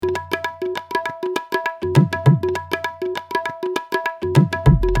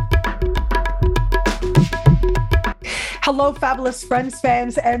Hello, fabulous friends,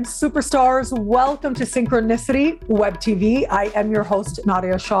 fans, and superstars. Welcome to Synchronicity Web TV. I am your host,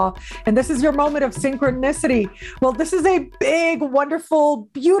 Nadia Shaw, and this is your moment of synchronicity. Well, this is a big, wonderful,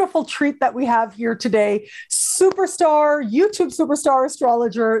 beautiful treat that we have here today. YouTube superstar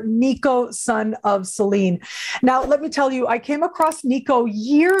astrologer, Nico, son of Celine. Now, let me tell you, I came across Nico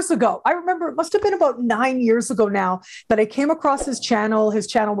years ago. I remember it must have been about 9 years ago now that I came across his channel. His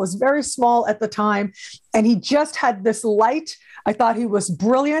channel was very small at the time, and he just had this light. I thought he was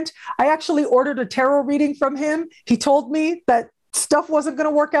brilliant. I actually ordered a tarot reading from him. He told me that stuff wasn't going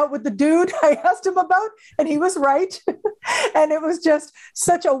to work out with the dude I asked him about, and he was right. And it was just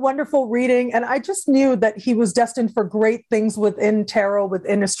such a wonderful reading. And I just knew that he was destined for great things within tarot,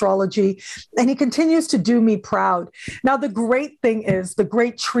 within astrology. And he continues to do me proud. Now, the great thing is, the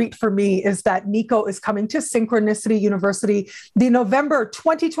great treat for me is that Nico is coming to Synchronicity University, the November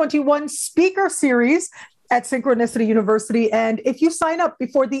 2021 speaker series at Synchronicity University. And if you sign up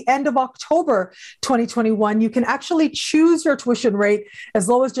before the end of October 2021, you can actually choose your tuition rate as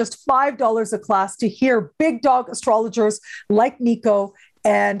low as just $5 a class to hear big dog astrologers like Nico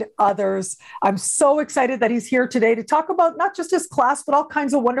and others. I'm so excited that he's here today to talk about not just his class, but all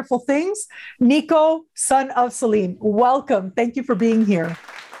kinds of wonderful things. Nico, son of Celine, welcome. Thank you for being here.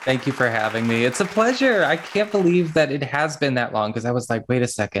 Thank you for having me. It's a pleasure. I can't believe that it has been that long, because I was like, wait a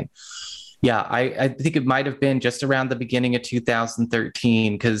second. Yeah, I think it might have been just around the beginning of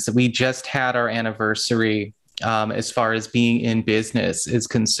 2013, because we just had our anniversary as far as being in business is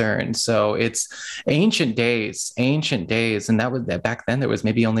concerned. So it's ancient days. And that was back then. There was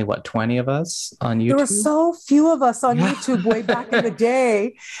maybe only 20 of us on YouTube. There were so few of us on YouTube way back in the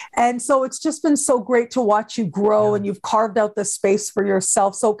day. And so it's just been so great to watch you grow, and you've carved out the space for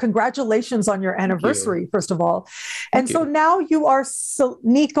yourself. So congratulations on your anniversary, first of all. And so now you are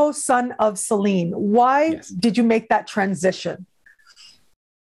Nico, son of Celine. Why did you make that transition?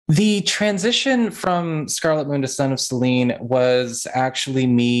 The transition from Scarlet Moon to Son of Celine was actually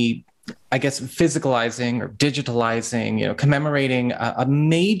me, I guess, physicalizing or digitalizing, commemorating a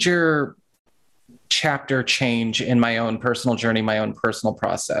major chapter change in my own personal journey, my own personal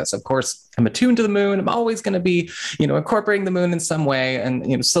process. Of course, I'm attuned to the moon. I'm always going to be, incorporating the moon in some way.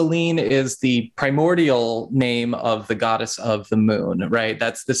 And, Celine is the primordial name of the goddess of the moon, right?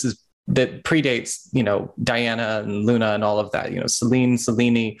 That predates, Diana and Luna and all of that, Celine,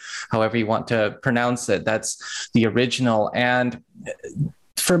 Selene, however you want to pronounce it. That's the original. And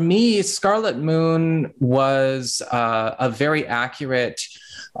for me, Scarlet Moon was a very accurate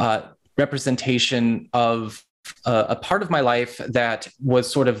representation of a part of my life that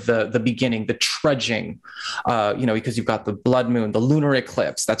was sort of the beginning, the trudging, because you've got the blood moon, the lunar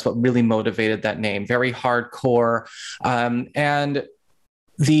eclipse. That's what really motivated that name. Very hardcore. And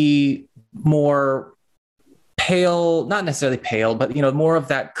the more pale, not necessarily pale, but, more of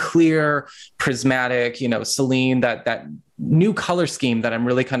that clear, prismatic, Celine, that new color scheme that I'm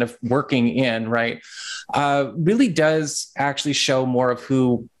really kind of working in, right, really does actually show more of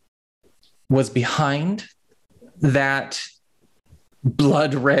who was behind that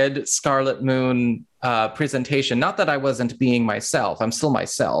blood red Scarlet Moon presentation. Not that I wasn't being myself. I'm still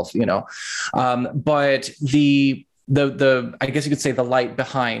myself, but the I guess you could say the light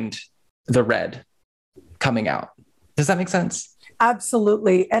behind the red coming out. Does that make sense?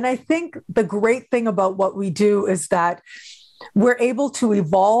 Absolutely. And I think the great thing about what we do is that we're able to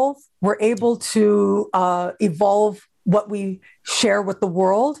evolve. We're able to evolve what we share with the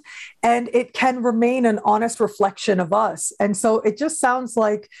world, and it can remain an honest reflection of us. And so it just sounds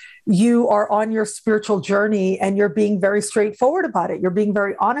like you are on your spiritual journey, and you're being very straightforward about it. You're being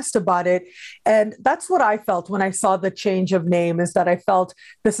very honest about it. And that's what I felt when I saw the change of name, is that I felt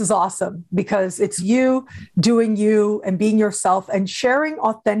this is awesome, because it's you doing you and being yourself and sharing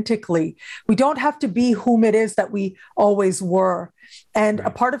authentically. We don't have to be whom it is that we always were. And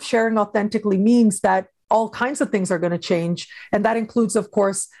a part of sharing authentically means that all kinds of things are going to change. And that includes, of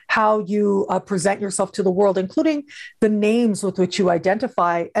course, how you present yourself to the world, including the names with which you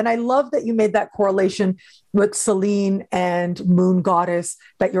identify. And I love that you made that correlation with Celine and Moon Goddess,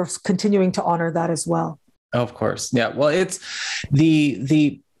 that you're continuing to honor that as well. Of course. Yeah. Well, it's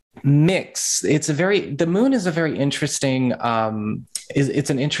the mix. The moon is a very interesting, it's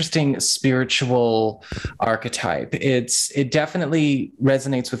an interesting spiritual archetype. It definitely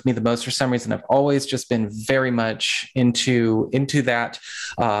resonates with me the most for some reason. I've always just been very much into that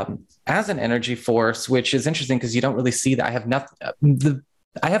as an energy force, which is interesting because you don't really see that. I have nothing.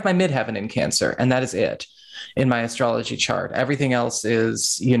 I have my midheaven in Cancer, and that is it in my astrology chart. Everything else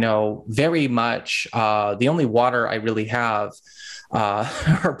is, very much the only water I really have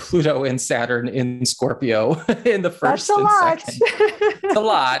or Pluto and Saturn in Scorpio in the first and second. It's a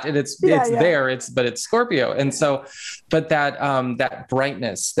lot, and it's there. But it's Scorpio, and so, but that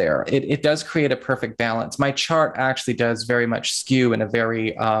brightness there, it does create a perfect balance. My chart actually does very much skew in a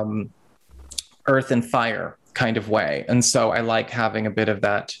very earth and fire kind of way, and so I like having a bit of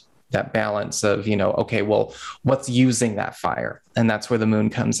that balance of, okay, well, what's using that fire, and that's where the moon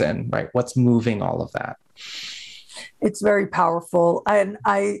comes in, right? What's moving all of that? It's very powerful. And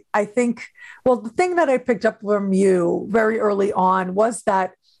I think, well, the thing that I picked up from you very early on was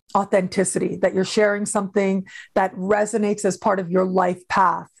that authenticity, that you're sharing something that resonates as part of your life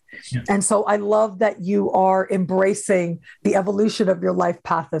path. Yeah. And so I love that you are embracing the evolution of your life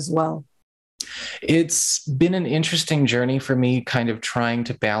path as well. It's been an interesting journey for me, kind of trying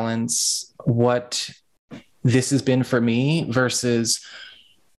to balance what this has been for me versus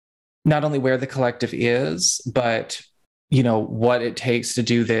not only where the collective is, but, what it takes to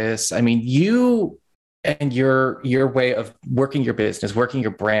do this. I mean, you and your way of working your business, working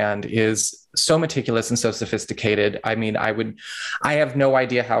your brand is so meticulous and so sophisticated. I mean, I have no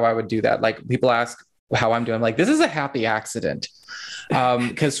idea how I would do that. Like, people ask how I'm doing. I'm like, this is a happy accident.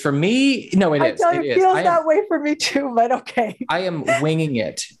 Because for me, no, it is. It feels that way for me too, but okay. I am winging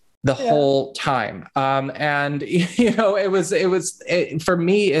it the whole time. And, for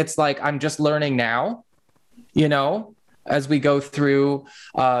me, it's like, I'm just learning now, as we go through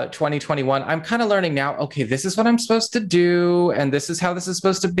 2021, I'm kind of learning now, okay, this is what I'm supposed to do. And this is how this is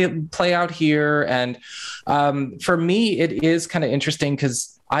supposed to play out here. And for me, it is kind of interesting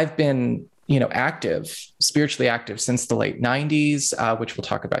because I've been, spiritually active since the late 90s, which we'll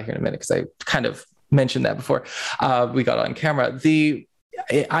talk about here in a minute, because I kind of mentioned that before we got on camera.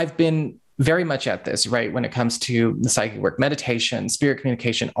 I've been very much at this, right? When it comes to the psychic work, meditation, spirit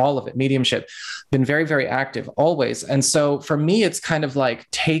communication, all of it, mediumship, been very, very active always. And so for me, it's kind of like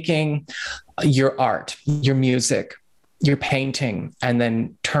taking your art, your music, your painting, and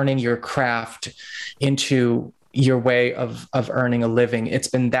then turning your craft into your way of earning a living. It's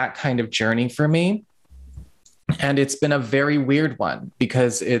been that kind of journey for me. And it's been a very weird one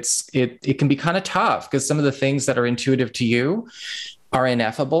because it can be kind of tough because some of the things that are intuitive to you are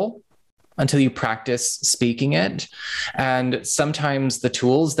ineffable until you practice speaking it. And sometimes the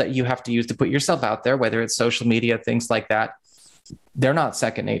tools that you have to use to put yourself out there, whether it's social media, things like that, they're not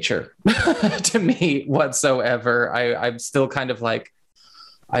second nature to me whatsoever. I'm still kind of like,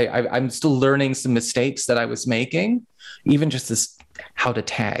 I'm still learning some mistakes that I was making, even just this, how to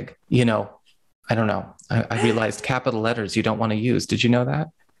tag, I don't know. I realized capital letters you don't want to use. Did you know that?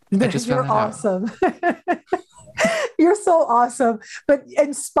 I just found that awesome. You're so awesome. But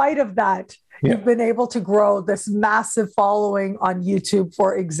in spite of that, you've been able to grow this massive following on YouTube,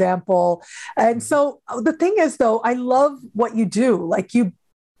 for example. And so the thing is, though, I love what you do. Like, you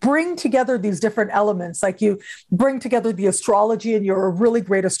bring together these different elements. Like, you bring together the astrology, and you're a really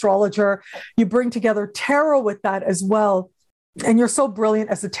great astrologer. You bring together tarot with that as well. And you're so brilliant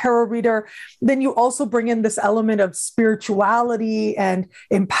as a tarot reader. Then you also bring in this element of spirituality and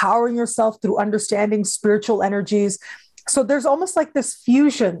empowering yourself through understanding spiritual energies. So there's almost like this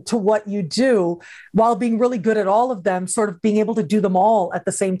fusion to what you do while being really good at all of them, sort of being able to do them all at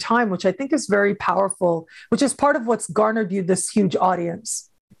the same time, which I think is very powerful, which is part of what's garnered you this huge audience.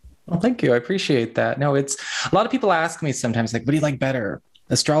 Well, thank you. I appreciate that. No, it's a lot of people ask me sometimes, like, what do you like better,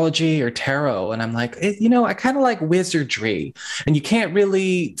 astrology or tarot? And I'm like, I kind of like wizardry. And you can't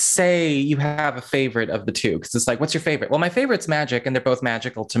really say you have a favorite of the two, because it's like, what's your favorite? Well, my favorite's magic, and they're both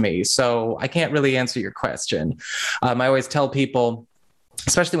magical to me. So I can't really answer your question. I always tell people,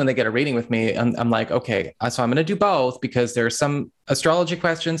 especially when they get a reading with me, I'm like, okay, so I'm going to do both, because there are some astrology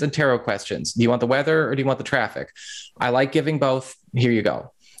questions and tarot questions. Do you want the weather or do you want the traffic? I like giving both. Here you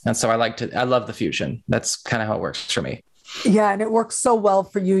go. And so I love the fusion. That's kind of how it works for me. Yeah, and it works so well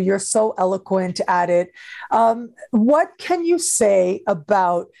for you. You're so eloquent at it. What can you say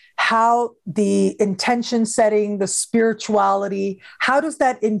about how the intention setting, the spirituality, how does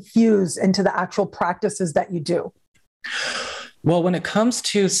that infuse into the actual practices that you do? Well, when it comes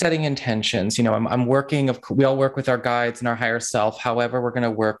to setting intentions, I'm working, we all work with our guides and our higher self. However, we're going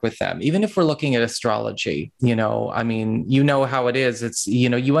to work with them. Even if we're looking at astrology, how it is. It's,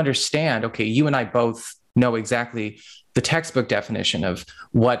 you understand, okay, you and I both know exactly the textbook definition of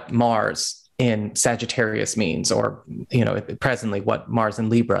what Mars in Sagittarius means, or, presently what Mars in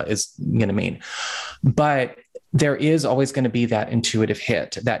Libra is going to mean. But there is always going to be that intuitive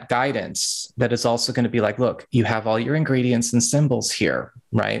hit, that guidance that is also going to be like, look, you have all your ingredients and symbols here,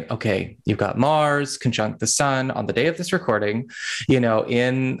 right? Okay, you've got Mars conjunct the sun on the day of this recording,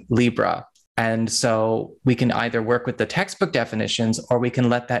 in Libra. And so we can either work with the textbook definitions, or we can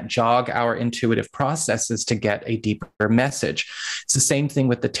let that jog our intuitive processes to get a deeper message. It's the same thing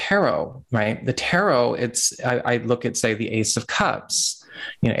with the tarot, right? The tarot, I look at, say, the Ace of Cups.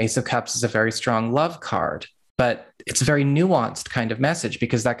 Ace of Cups is a very strong love card, but it's a very nuanced kind of message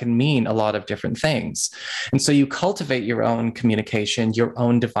because that can mean a lot of different things. And so you cultivate your own communication, your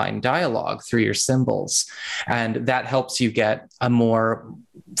own divine dialogue through your symbols. And that helps you get a more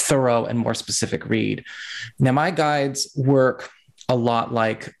thorough and more specific read. Now, my guides work a lot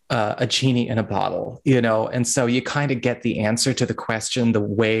like a genie in a bottle, and so you kind of get the answer to the question the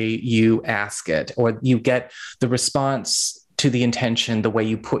way you ask it, or you get the response to the intention the way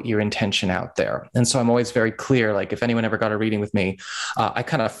you put your intention out there. And so I'm always very clear, like if anyone ever got a reading with me, I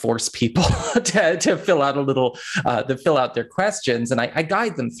kind of force people to fill out to fill out their questions, and I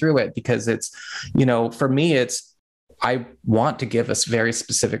guide them through it because it's, for me, I want to give a very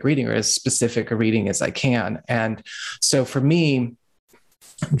specific reading, or as specific a reading as I can. And so for me,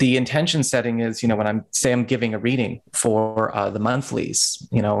 the intention setting is, when I'm giving a reading for the monthlies,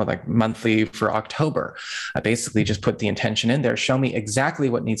 like monthly for October, I basically just put the intention in there. Show me exactly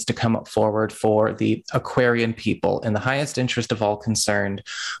what needs to come up forward for the Aquarian people in the highest interest of all concerned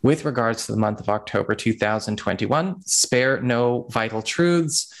with regards to the month of October 2021. Spare no vital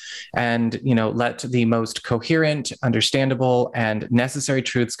truths, and, let the most coherent, understandable, and necessary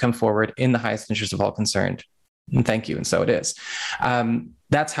truths come forward in the highest interest of all concerned. And thank you. And so it is.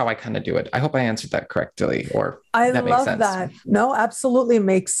 That's how I kind of do it. I hope I answered that correctly, or that makes sense. I love that. No, absolutely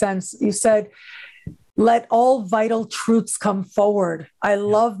makes sense. You said, let all vital truths come forward. I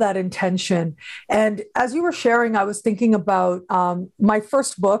love that intention. And as you were sharing, I was thinking about my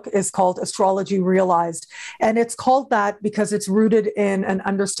first book is called Astrology Realized. And it's called that because it's rooted in an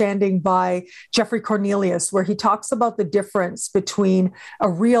understanding by Jeffrey Cornelius, where he talks about the difference between a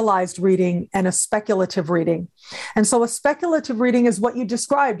realized reading and a speculative reading. And so a speculative reading is what you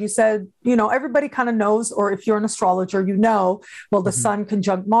described. You said, everybody kind of knows, or if you're an astrologer, well, the sun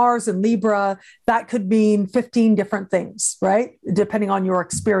conjunct Mars in Libra, that could mean 15 different things, right? Depending on your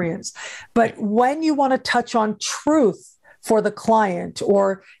experience. But when you want to touch on truth for the client,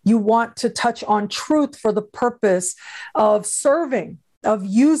 or you want to touch on truth for the purpose of serving, of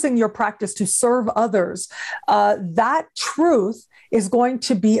using your practice to serve others, that truth is going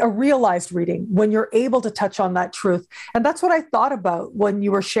to be a realized reading when you're able to touch on that truth. And that's what I thought about when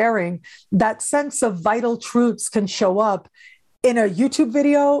you were sharing. That sense of vital truths can show up in a YouTube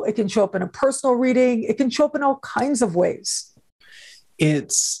video. It can show up in a personal reading. It can show up in all kinds of ways.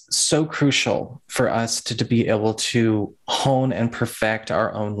 It's so crucial for us to be able to hone and perfect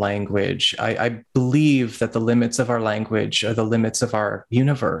our own language. I believe that the limits of our language are the limits of our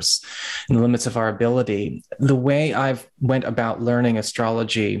universe and the limits of our ability. The way I've went about learning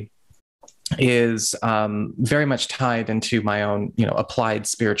astrology is very much tied into my own, applied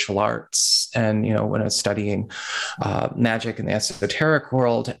spiritual arts. And, when I was studying magic in the esoteric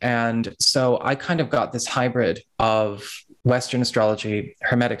world. And so I kind of got this hybrid of Western astrology,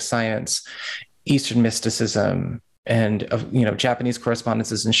 Hermetic science, Eastern mysticism, and Japanese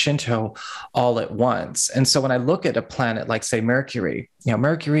correspondences and Shinto all at once. And so when I look at a planet like, say, Mercury,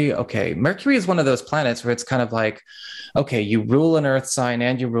 Mercury is one of those planets where it's kind of like, okay, you rule an earth sign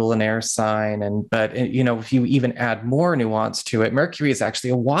and you rule an air sign. But if you even add more nuance to it, Mercury is actually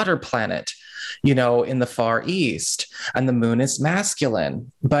a water planet, in the Far East, and the moon is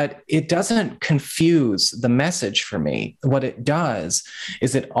masculine, but it doesn't confuse the message for me. What it does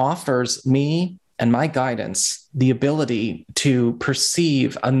is it offers me and my guidance the ability to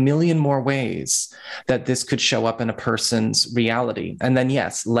perceive a million more ways that this could show up in a person's reality. And then,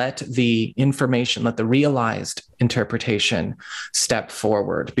 yes, let the information, let the realized interpretation step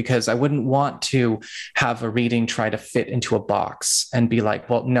forward, because I wouldn't want to have a reading try to fit into a box and be like,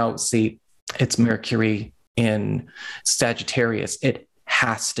 well, no, see, it's Mercury in Sagittarius. It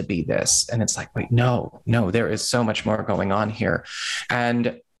has to be this. And it's like, wait, no, there is so much more going on here.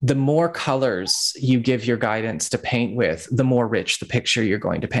 And the more colors you give your guidance to paint with, the more rich the picture you're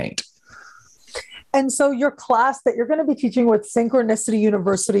going to paint. And so your class that you're going to be teaching with Synchronicity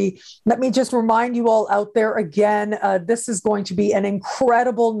University, let me just remind you all out there again, this is going to be an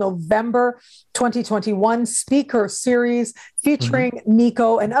incredible November 2021 speaker series featuring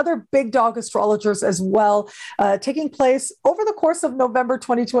Nico and other big dog astrologers as well, taking place over the course of November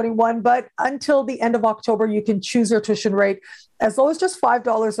 2021. But until the end of October, you can choose your tuition rate as low as just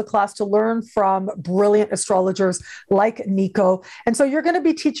 $5 a class to learn from brilliant astrologers like Nico. And so you're going to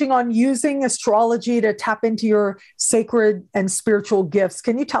be teaching on using astrology to tap into your sacred and spiritual gifts.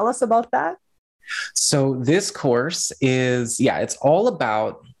 Can you tell us about that? So this course is, it's all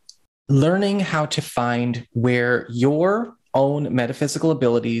about learning how to find where your own metaphysical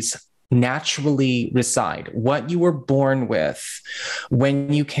abilities naturally reside, what you were born with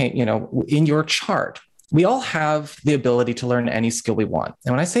when you came, in your chart. We all have the ability to learn any skill we want.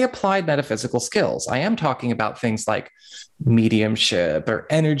 And when I say applied metaphysical skills, I am talking about things like mediumship or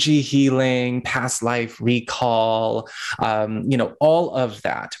energy healing, past life recall, all of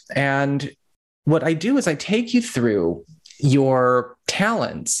that. And what I do is I take you through your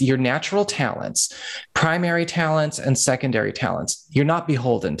talents, your natural talents, primary talents and secondary talents. You're not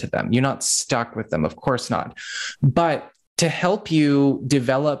beholden to them. You're not stuck with them. Of course not. But to help you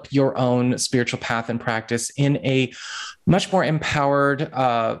develop your own spiritual path and practice in a much more empowered,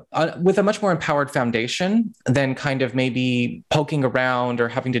 with a much more empowered foundation than kind of maybe poking around or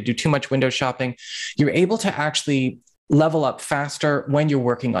having to do too much window shopping, you're able to actually level up faster when you're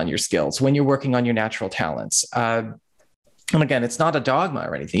working on your skills, when you're working on your natural talents. And again, it's not a dogma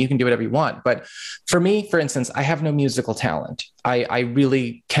or anything. You can do whatever you want. But for me, for instance, I have no musical talent. I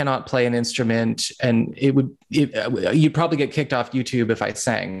really cannot play an instrument, and you'd probably get kicked off YouTube if I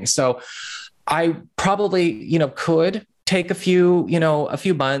sang. So I probably, could take a few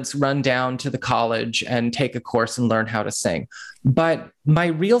months, run down to the college and take a course and learn how to sing. But my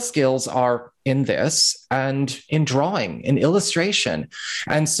real skills are in this and in drawing, in illustration.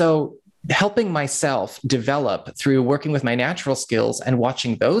 And so helping myself develop through working with my natural skills and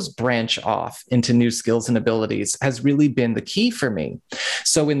watching those branch off into new skills and abilities has really been the key for me.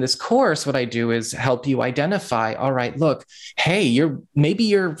 So in this course, what I do is help you identify, all right, look, hey, maybe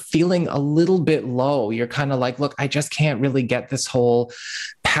you're feeling a little bit low. You're kind of like, look, I just can't really get this whole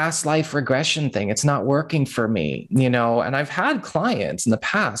past life regression thing. It's not working for me, and I've had clients in the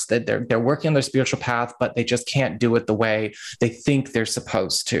past that they're working on their spiritual path, but they just can't do it the way they think they're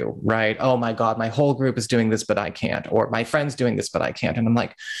supposed to, right? Oh my God, my whole group is doing this, but I can't, or my friend's doing this, but I can't. And I'm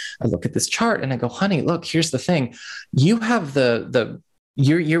like, I look at this chart and I go, honey, look, here's the thing. You have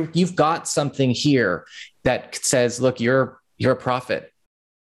you've got something here that says, look, you're a prophet.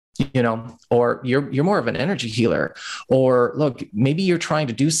 Or you're more of an energy healer, or look, maybe you're trying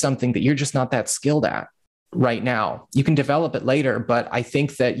to do something that you're just not that skilled at right now. You can develop it later, but I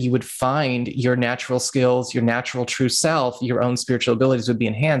think that you would find your natural skills, your natural true self, your own spiritual abilities would be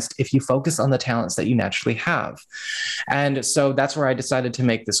enhanced if you focus on the talents that you naturally have. And so that's where I decided to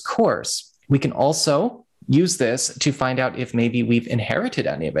make this course. We can also use this to find out if maybe we've inherited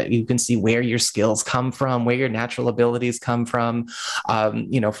any of it. You can see where your skills come from, where your natural abilities come from.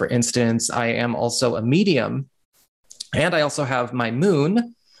 For instance, I am also a medium, and I also have my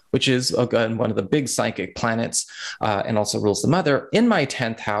moon, which is again one of the big psychic planets, and also rules the mother in my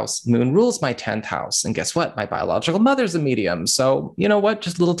 10th house. Moon rules my 10th house. And guess what? My biological mother's a medium. So you know what?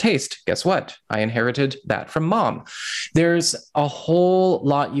 Just a little taste. Guess what? I inherited that from mom. There's a whole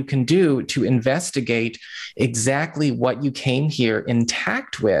lot you can do to investigate exactly what you came here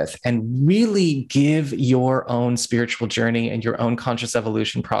intact with and really give your own spiritual journey and your own conscious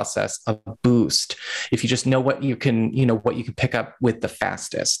evolution process a boost. If you just know what you can pick up with the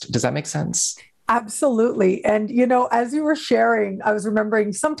fastest. Does that make sense? Absolutely. And, as you were sharing, I was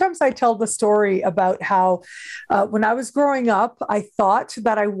remembering sometimes I tell the story about how when I was growing up, I thought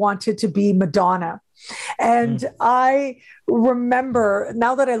that I wanted to be Madonna. And I remember,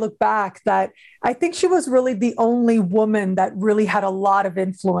 now that I look back, that I think she was really the only woman that really had a lot of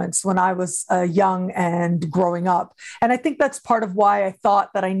influence when I was young and growing up. And I think that's part of why I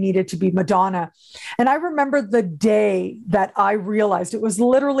thought that I needed to be Madonna. And I remember the day that I realized it was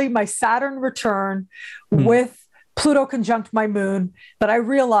literally my Saturn return with Pluto conjunct my moon, that I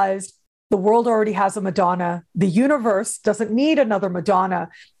realized the world already has a Madonna. The universe doesn't need another Madonna,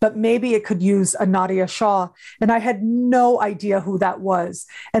 but maybe it could use a Nadiya Shah. And I had no idea who that was.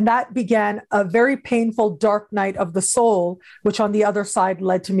 And that began a very painful dark night of the soul, which on the other side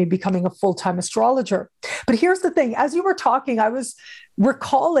led to me becoming a full-time astrologer. But here's the thing, as you were talking, I was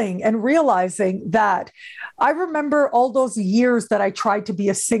recalling and realizing that I remember all those years that I tried to be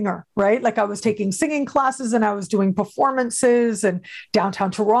a singer, right? Like I was taking singing classes and I was doing performances and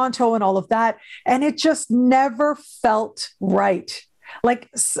downtown Toronto and all of that. And it just never felt right. Like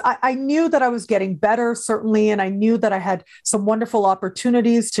I knew that I was getting better, certainly. And I knew that I had some wonderful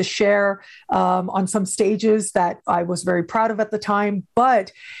opportunities to share on some stages that I was very proud of at the time.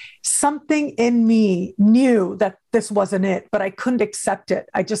 But something in me knew that this wasn't it, but I couldn't accept it.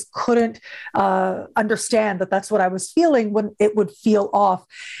 I just couldn't understand that that's what I was feeling when it would feel off.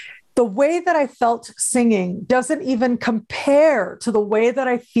 The way that I felt singing doesn't even compare to the way that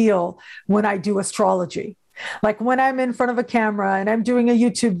I feel when I do astrology. Like when I'm in front of a camera and I'm doing a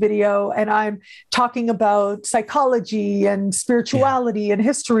YouTube video and I'm talking about psychology and Yeah. spirituality and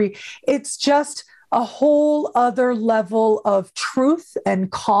history, it's just a whole other level of truth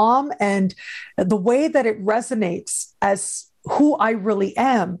and calm and the way that it resonates as who I really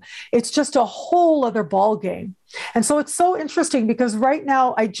am. It's just a whole other ball game. And so it's so interesting because right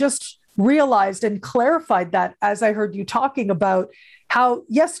now I just realized and clarified that as I heard you talking about how,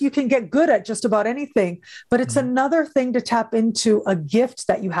 yes, you can get good at just about anything, but it's another thing to tap into a gift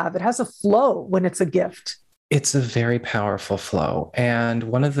that you have. It has a flow when it's a gift. It's a very powerful flow. And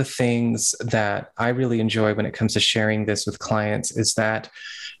one of the things that I really enjoy when it comes to sharing this with clients is that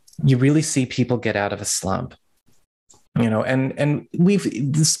you really see people get out of a slump. And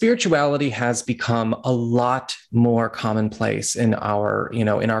the spirituality has become a lot more commonplace in our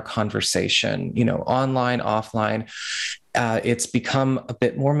conversation, online, offline. It's become a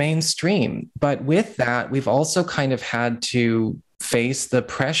bit more mainstream. But with that, we've also kind of had to face the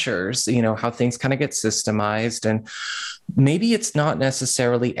pressures, how things kind of get systemized. And maybe it's not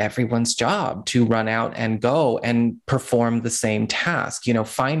necessarily everyone's job to run out and go and perform the same task,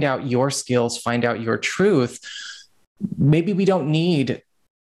 find out your skills, find out your truth. Maybe we don't need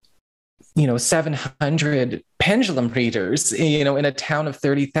 700 pendulum readers, in a town of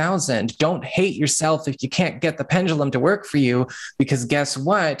 30,000. Don't hate yourself if you can't get the pendulum to work for you, because guess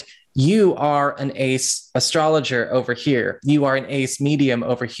what? You are an ace astrologer over here. You are an ace medium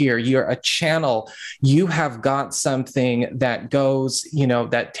over here. You're a channel. You have got something that goes,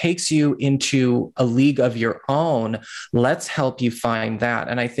 that takes you into a league of your own. Let's help you find that.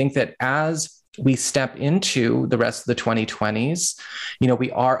 And I think that as we step into the rest of the 2020s,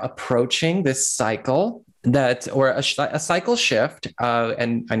 we are approaching this cycle or a cycle shift.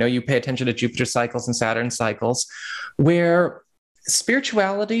 And I know you pay attention to Jupiter cycles and Saturn cycles, where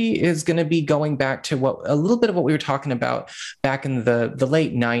spirituality is going to be going back to a little bit of what we were talking about back in the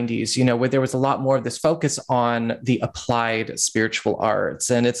late 90s, where there was a lot more of this focus on the applied spiritual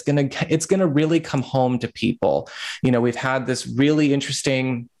arts. And it's going to really come home to people. We've had this really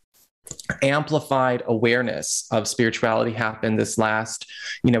interesting amplified awareness of spirituality happen this last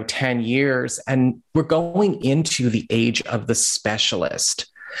 10 years, and we're going into the age of the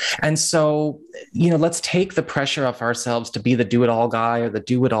specialist. And so let's take the pressure off ourselves to be the do-it-all guy or the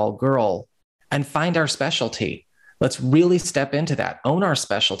do-it-all girl and find our specialty. Let's really step into that, own our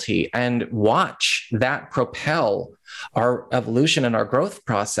specialty, and watch that propel our evolution and our growth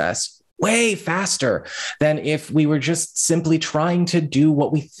process way faster than if we were just simply trying to do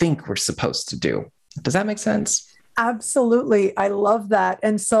what we think we're supposed to do. Does that make sense? Absolutely. I love that.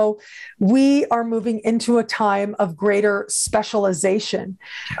 And so we are moving into a time of greater specialization.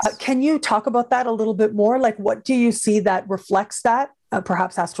 Yes. Can you talk about that a little bit more? Like, what do you see that reflects that,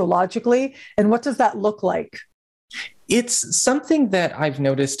 perhaps astrologically? And what does that look like? It's something that I've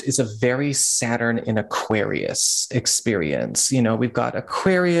noticed is a very Saturn in Aquarius experience. We've got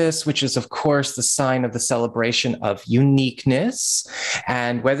Aquarius, which is, of course, the sign of the celebration of uniqueness.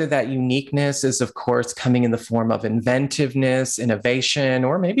 And whether that uniqueness is, of course, coming in the form of inventiveness, innovation,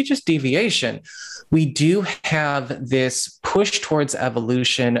 or maybe just deviation, we do have this push towards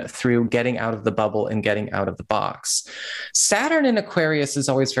evolution through getting out of the bubble and getting out of the box. Saturn in Aquarius is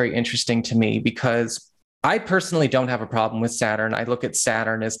always very interesting to me because I personally don't have a problem with Saturn. I look at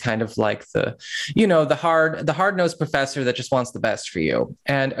Saturn as kind of like the hard-nosed professor that just wants the best for you.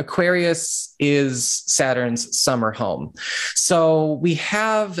 And Aquarius is Saturn's summer home. So we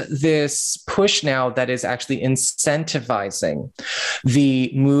have this push now that is actually incentivizing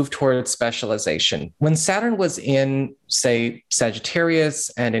the move towards specialization. When Saturn was in, say,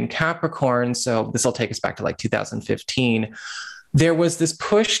 Sagittarius and in Capricorn, so this will take us back to like 2015, there was this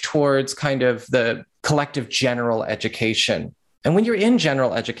push towards kind of the collective general education. And when you're in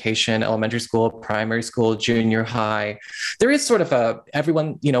general education, elementary school, primary school, junior high, there is sort of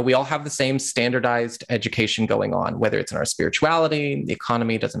everyone, we all have the same standardized education going on, whether it's in our spirituality, the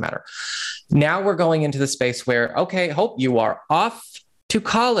economy, doesn't matter. Now we're going into the space where, okay, hope you are off to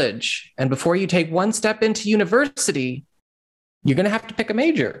college. And before you take one step into university, you're going to have to pick a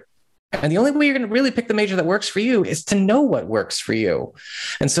major. And the only way you're going to really pick the major that works for you is to know what works for you.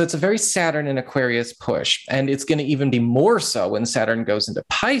 And so it's a very Saturn and Aquarius push. And it's going to even be more so when Saturn goes into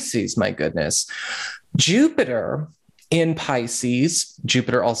Pisces, my goodness. Jupiter in Pisces,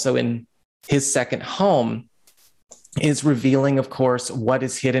 Jupiter also in his second home, is revealing, of course, what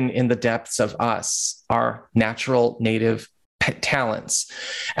is hidden in the depths of us, our natural native talents.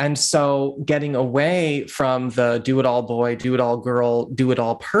 And so getting away from the do-it-all boy, do-it-all girl,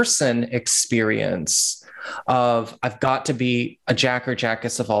 do-it-all person experience, of I've got to be a jack or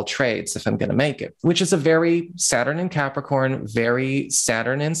jackess of all trades if I'm going to make it, which is a very Saturn in Capricorn, very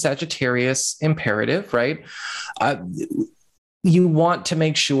Saturn in Sagittarius imperative, right? You want to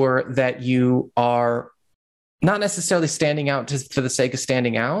make sure that you are not necessarily standing out for the sake of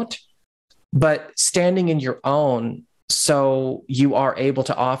standing out, but standing in your own so you are able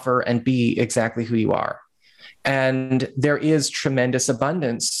to offer and be exactly who you are. And there is tremendous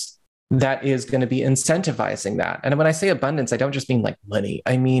abundance that is going to be incentivizing that. And when I say abundance, I don't just mean like money.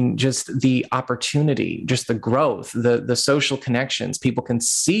 I mean just the opportunity, just the growth, the social connections. People can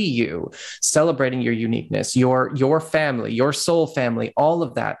see you celebrating your uniqueness, your family, your soul family, all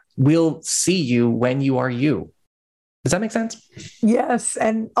of that will see you when you are you. Does that make sense? Yes.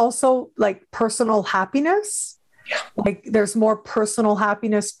 And also like personal happiness. Yeah. Like there's more personal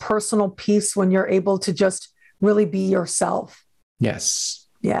happiness, personal peace when you're able to just really be yourself. Yes.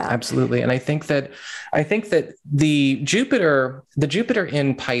 Yeah, absolutely. And I think that the Jupiter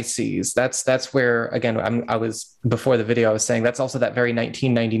in Pisces, that's where, again, I was before the video, I was saying that's also that very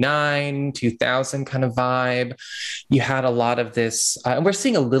 1999, 2000 kind of vibe. You had a lot of this, and we're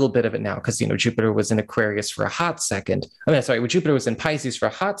seeing a little bit of it now because, Jupiter was in Aquarius for a hot second. Jupiter was in Pisces for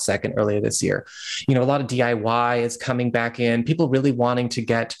a hot second earlier this year. A lot of DIY is coming back in, people really wanting to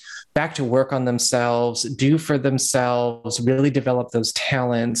get back to work on themselves, do for themselves, really develop those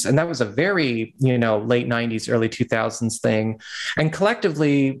talents. And that was a very, late 90s, early 2000s thing. And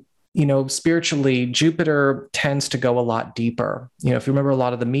collectively, spiritually, Jupiter tends to go a lot deeper. If you remember a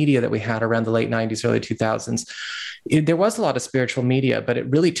lot of the media that we had around the late 90s, early 2000s, there was a lot of spiritual media, but it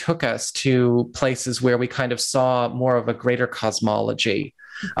really took us to places where we kind of saw more of a greater cosmology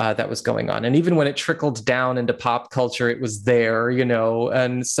that was going on. And even when it trickled down into pop culture, it was there,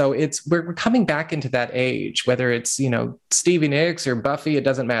 and so we're coming back into that age, whether it's, Stevie Nicks or Buffy, it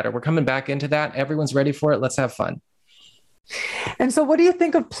doesn't matter. We're coming back into that. Everyone's ready for it. Let's have fun. And so what do you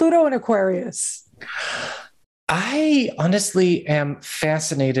think of Pluto in Aquarius? I honestly am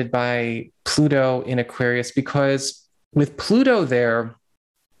fascinated by Pluto in Aquarius because with Pluto there,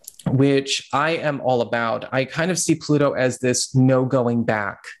 which I am all about, I kind of see Pluto as this no going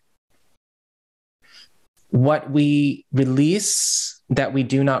back. What we release that we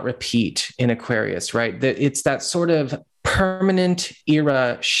do not repeat in Aquarius, right? It's that sort of permanent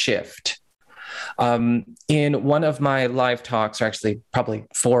era shift. In one of my live talks, or actually probably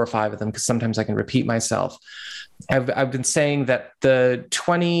 4 or 5 of them, because sometimes I can repeat myself, I've been saying that the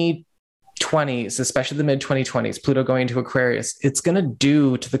 2020s, especially the mid-2020s, Pluto going into Aquarius, it's going to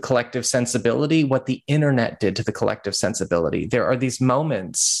do to the collective sensibility what the internet did to the collective sensibility. There are these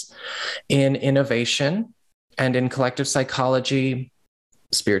moments in innovation and in collective psychology,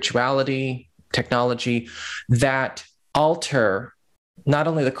 spirituality, technology that alter not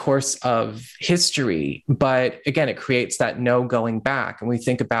only the course of history, but again, it creates that no going back. And we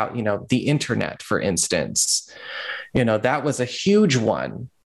think about, the internet, for instance, that was a huge one.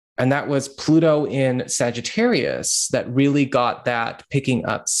 And that was Pluto in Sagittarius that really got that picking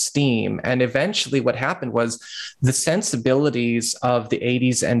up steam. And eventually what happened was the sensibilities of the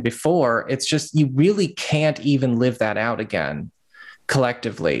 80s and before, it's just, you really can't even live that out again.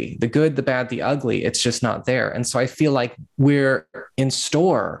 Collectively, the good, the bad, the ugly, it's just not there. And so I feel like we're in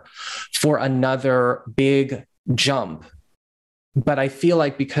store for another big jump. But I feel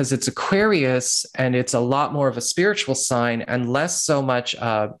like because it's Aquarius and it's a lot more of a spiritual sign and less so much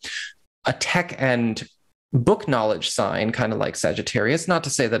a tech and book knowledge sign, kind of like Sagittarius, not to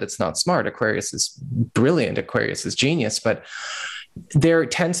say that it's not smart. Aquarius is brilliant. Aquarius is genius, but there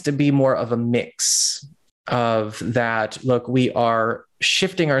tends to be more of a mix of that. Look, we are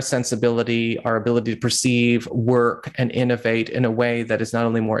shifting our sensibility, our ability to perceive, work, and innovate in a way that is not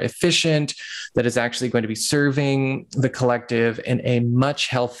only more efficient, that is actually going to be serving the collective in a much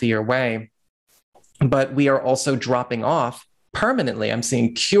healthier way. But we are also dropping off permanently. I'm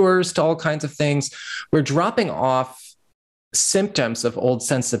seeing cures to all kinds of things. We're dropping off symptoms of old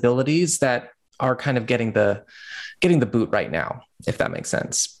sensibilities that are kind of getting the boot right now, if that makes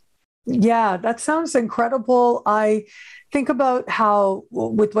sense. Yeah, that sounds incredible. I think about how,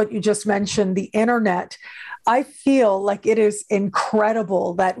 with what you just mentioned, the internet, I feel like it is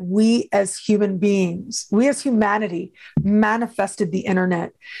incredible that we as human beings, we as humanity manifested the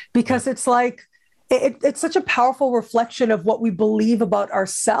internet, because it's like, it's such a powerful reflection of what we believe about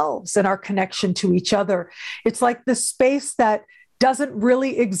ourselves and our connection to each other. It's like the space that doesn't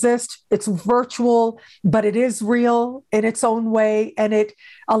really exist. It's virtual, but it is real in its own way. And it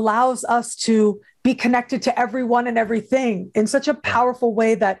allows us to be connected to everyone and everything in such a powerful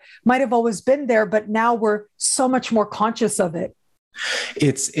way that might have always been there, but now we're so much more conscious of it.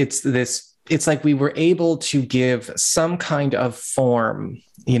 It's this it's like we were able to give some kind of form,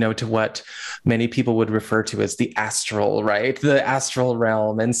 to what many people would refer to as the astral, right? The astral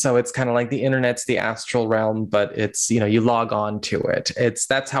realm. And so it's kind of like the internet's the astral realm, but it's, you log on to it.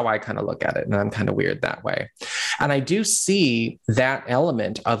 That's how I kind of look at it. And I'm kind of weird that way. And I do see that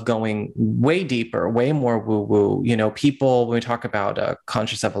element of going way deeper, way more woo-woo. People, when we talk about a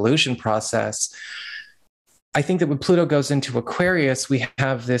conscious evolution process, I think that when Pluto goes into Aquarius, we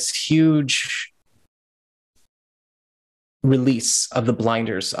have this huge release of the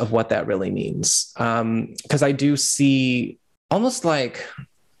blinders of what that really means. Because I do see almost like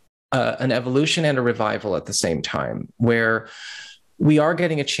an evolution and a revival at the same time, where we are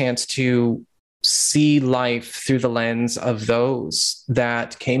getting a chance to see life through the lens of those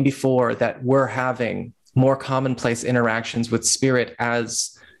that came before, that were having more commonplace interactions with spirit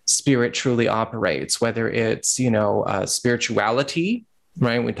as spirit truly operates, whether it's, spirituality,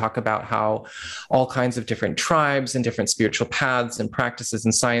 right? We talk about how all kinds of different tribes and different spiritual paths and practices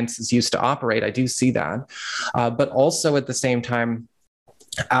and sciences used to operate. I do see that. But also at the same time,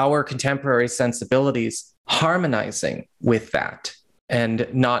 our contemporary sensibilities harmonizing with that and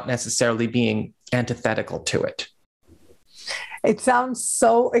not necessarily being antithetical to it. It sounds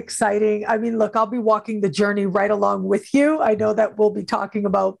so exciting. I mean, look, I'll be walking the journey right along with you. I know that we'll be talking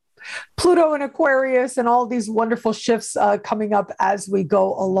about Pluto and Aquarius and all these wonderful shifts coming up as we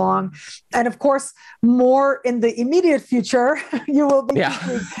go along. And of course, more in the immediate future, you will be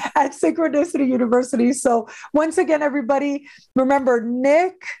teaching at Synchronicity University. So once again, everybody, remember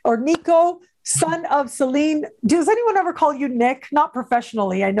Nico, son of Celine. Does anyone ever call you Nick? Not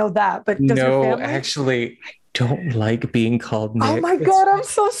professionally, I know that, but does your family? Actually, don't like being called Nick. Oh my God, I'm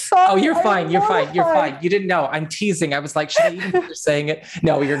so sorry. Oh, you're fine. You're fine. You didn't know. I'm teasing. I was like, should I even bother saying it?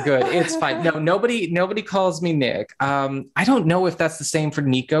 No, you're good. It's fine. No, nobody calls me Nick. I don't know if that's the same for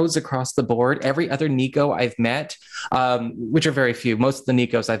Nikos across the board. Every other Nico I've met, which are very few, most of the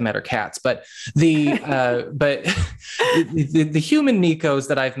Nikos I've met are cats, but the human Nikos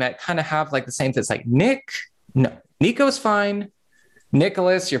that I've met kind of have like the same thing. It's like Nick. No, Nico's fine.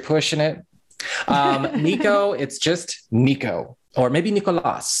 Nicholas, you're pushing it. Nico, it's just Nico, or maybe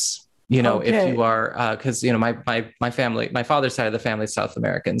Nicolas, if you are, because, my family, my father's side of the family is South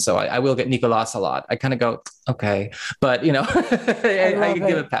American. So I will get Nicolas a lot. I kind of go, okay, but, I can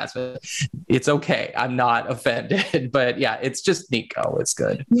give it a pass, but it's okay. I'm not offended, but yeah, it's just Nico. It's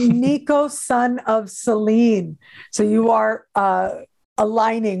good. Nico, son of Celine. So you are,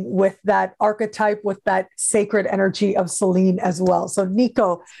 aligning with that archetype, with that sacred energy of Celine as well. So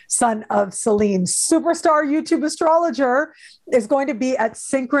Nico, son of Celine, superstar YouTube astrologer, is going to be at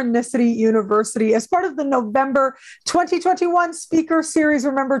Synchronicity University as part of the November 2021 speaker series.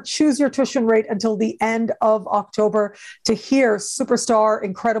 Remember, choose your tuition rate until the end of October to hear superstar,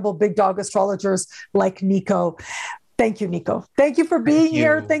 incredible big dog astrologers like Nico. Thank you, Nico. Thank you for being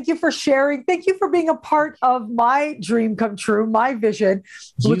here. Thank you for sharing. Thank you for being a part of my dream come true, my vision,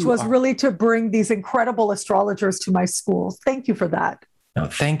 which was really to bring these incredible astrologers to my schools. Thank you for that. No,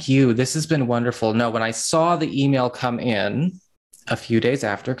 thank you. This has been wonderful. No, when I saw the email come in a few days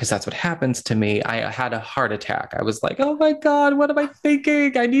after, because that's what happens to me, I had a heart attack. I was like, oh my God, what am I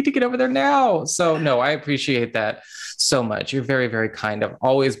thinking? I need to get over there now. So no, I appreciate that so much. You're very, very kind. I've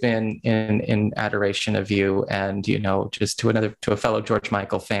always been in adoration of you, and just to a fellow George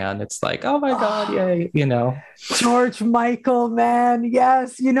Michael fan, it's like, oh my God, yay, George Michael, man,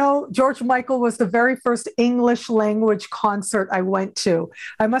 yes. George Michael was the very first English language concert I went to.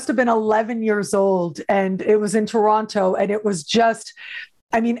 I must have been 11 years old, and it was in Toronto, and it was just,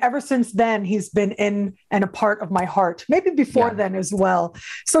 ever since then, he's been in and a part of my heart, maybe before then as well.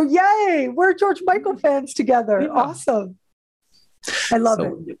 So yay, we're George Michael fans together. Yeah. Awesome. I love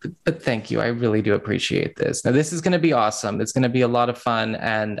it. But thank you. I really do appreciate this. Now, this is going to be awesome. It's going to be a lot of fun.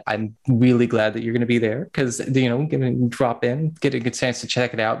 And I'm really glad that you're going to be there because, going to drop in, get a good chance to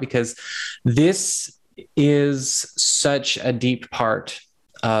check it out, because this is such a deep part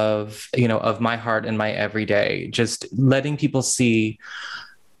of my heart and my everyday, just letting people see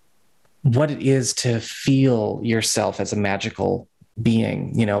what it is to feel yourself as a magical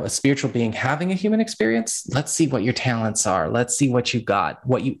being, a spiritual being having a human experience. Let's see what your talents are. Let's see what you got,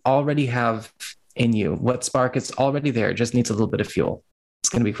 what you already have in you, what spark is already there. It just needs a little bit of fuel. It's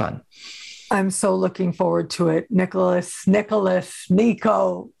going to be fun. I'm so looking forward to it. Nicholas,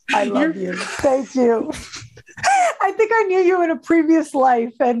 Nico, I love you. Thank you. I think I knew you in a previous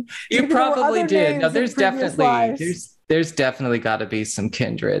life, and you probably did. No, there's definitely got to be some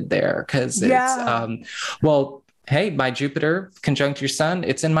kindred there, because it's hey, my Jupiter conjunct your sun,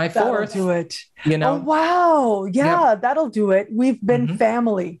 it's in my fourth. That'll do it. Oh wow, yeah, that'll do it. We've been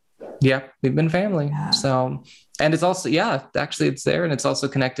family. Yeah, we've been family. Yeah. So, and it's also, yeah, actually it's there and it's also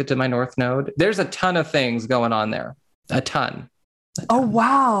connected to my North Node. There's a ton of things going on there. A ton. Oh,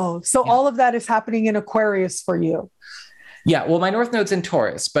 wow. So all of that is happening in Aquarius for you. Yeah. Well, my North Node's in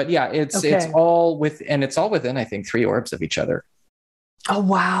Taurus, but yeah, it's all within, I think, 3 orbs of each other. Oh,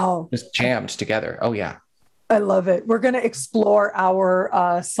 wow. Just jammed together. Oh, yeah. I love it. We're going to explore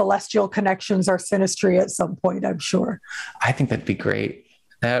our celestial connections, our synastry at some point, I'm sure. I think that'd be great.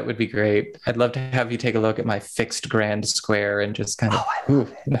 That would be great. I'd love to have you take a look at my fixed grand square and just kind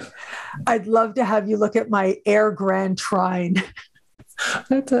of. I'd love to have you look at my air grand trine.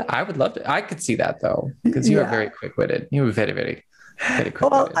 I would love to. I could see that though, because you are very quick-witted. You are very, very, very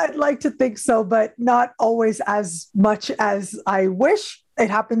quick-witted. Well, I'd like to think so, but not always as much as I wish.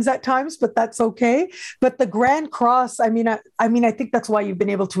 It happens at times, but that's okay. But the Grand Cross, I think that's why you've been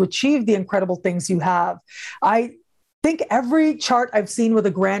able to achieve the incredible things you have. I think every chart I've seen with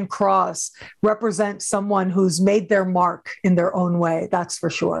a Grand Cross represents someone who's made their mark in their own way. That's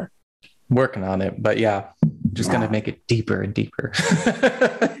for sure. Working on it, but just going to make it deeper and deeper.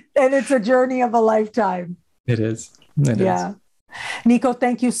 And it's a journey of a lifetime. It is. It is. Nico,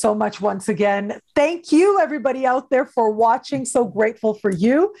 thank you so much once again. Thank you, everybody out there, for watching. So grateful for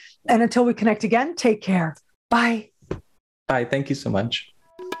you. And until we connect again, take care. Bye. Bye. Thank you so much.